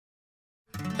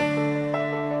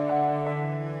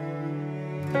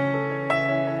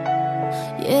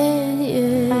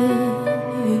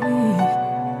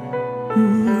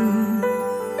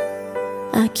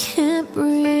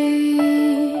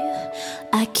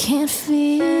can't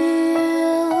feel,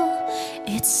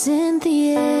 it's in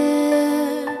the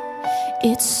air,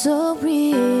 it's so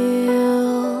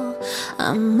real.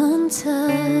 I'm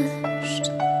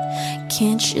untouched,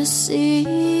 can't you see?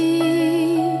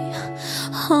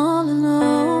 All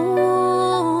alone,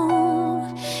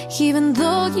 even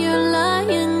though you're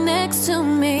lying next to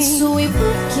me. So we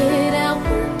work it out,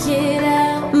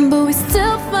 but we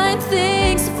still find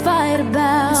things to fight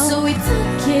about. So we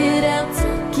talk it out,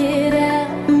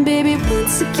 baby,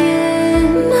 once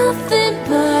again. Nothing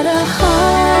but a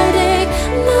heartache,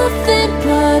 nothing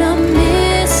but a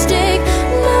mistake,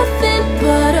 nothing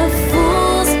but a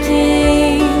fool's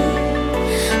game.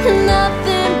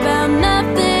 Nothing about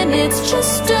nothing, it's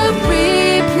just a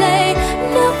replay.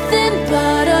 Nothing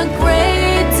but a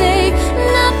great day,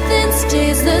 nothing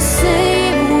stays the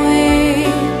same way.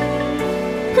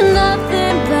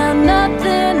 Nothing about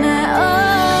nothing at all.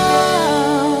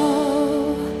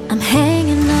 I'm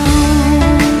hanging on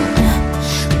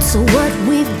to what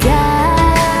we've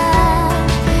got,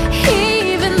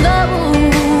 even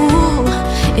though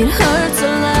it hurts a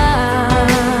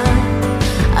lot.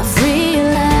 I've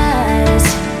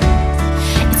realized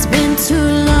it's been too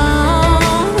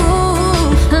long,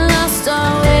 lost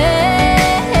our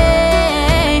way.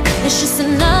 It's just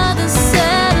another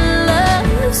sad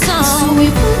love song. So we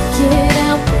work it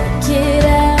out,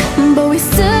 but we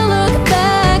still look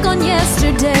back on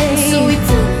yesterday. So we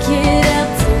talk it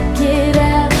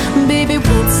out, baby,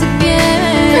 once again.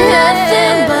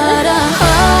 Nothing but a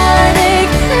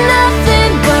heartache,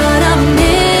 nothing but a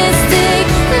mistake,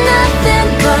 nothing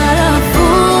but a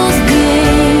fool's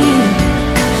game.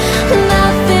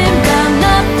 Nothing but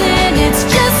nothing, it's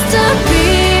just a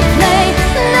replay.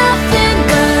 Nothing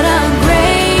but a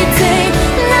great day,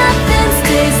 nothing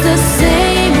stays the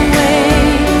same way.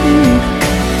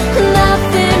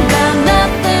 Nothing but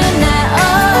nothing at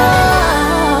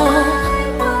all.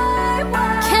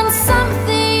 Can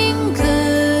something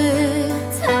good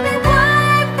tell me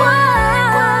why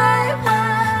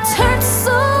turn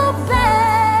so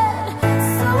bad?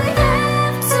 So we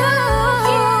have to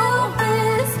heal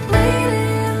this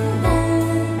bleeding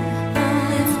wound.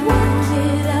 Let's work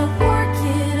it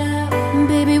out,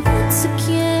 baby, once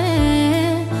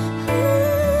again.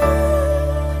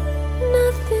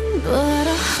 Nothing but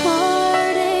a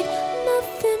heartache,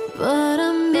 nothing but a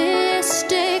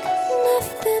mistake,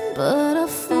 nothing but a